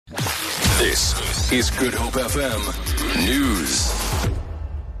This is Good Hope FM News.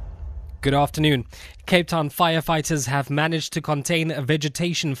 Good afternoon. Cape Town firefighters have managed to contain a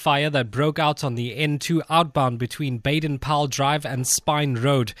vegetation fire that broke out on the N2 outbound between Baden, Powell Drive and Spine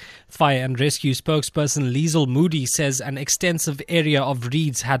Road. Fire and rescue spokesperson Liesl Moody says an extensive area of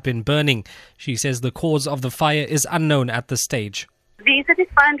reeds had been burning. She says the cause of the fire is unknown at this stage. The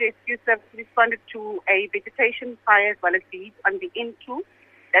Fire and Rescue Service responded to a vegetation fire as well as reeds on the N2.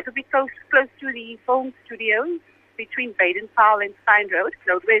 That will be close to the film studio between Baden, Powell and Spine Road.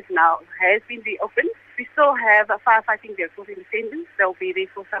 Roadways now has been reopened. We still have firefighting vehicles in attendance. They'll be there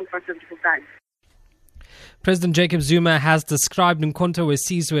for some considerable time. President Jacob Zuma has described Umkhonto we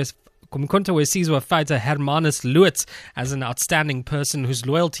Sizwe fighter Hermanus Lewis as an outstanding person whose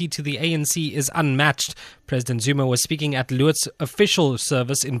loyalty to the ANC is unmatched. President Zuma was speaking at Lewis' official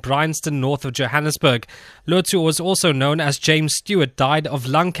service in Bryanston, north of Johannesburg. Lewis, who was also known as James Stewart, died of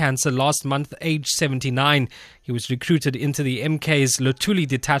lung cancer last month, aged 79. He was recruited into the MK's Lutuli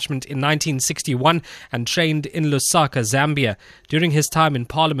detachment in 1961 and trained in Lusaka, Zambia. During his time in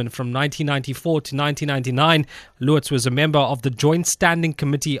Parliament from 1994 to 1999, Lewis was a member of the Joint Standing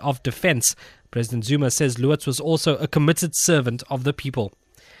Committee of Defence. President Zuma says Lewis was also a committed servant of the people.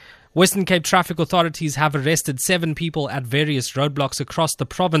 Western Cape traffic authorities have arrested 7 people at various roadblocks across the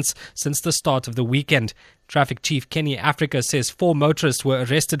province since the start of the weekend. Traffic Chief Kenny Africa says 4 motorists were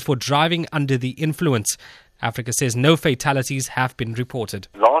arrested for driving under the influence. Africa says no fatalities have been reported.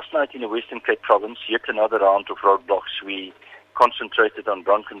 Last night in the Western Cape province, yet another round of roadblocks. We concentrated on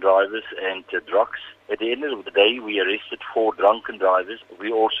drunken drivers and drugs. At the end of the day, we arrested 4 drunken drivers.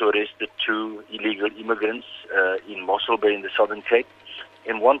 We also arrested 2 illegal immigrants in Mossel Bay in the Southern Cape.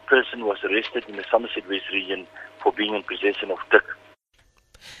 And 1 person was arrested in the Somerset West region for being in possession of tick.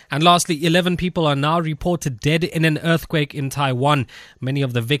 And lastly, 11 people are now reported dead in an earthquake in Taiwan. Many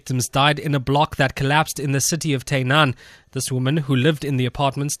of the victims died in a block that collapsed in the city of Tainan. This woman, who lived in the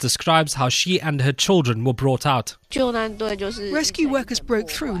apartments, describes how she and her children were brought out. Rescue workers broke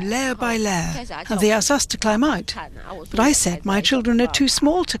through layer by layer, and they asked us to climb out. But I said my children are too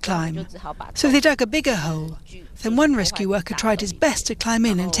small to climb. So they dug a bigger hole. Then one rescue worker tried his best to climb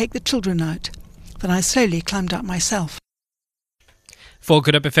in and take the children out. Then I slowly climbed out myself. For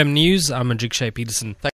Good Hope FM News, I'm Andrik Peterson.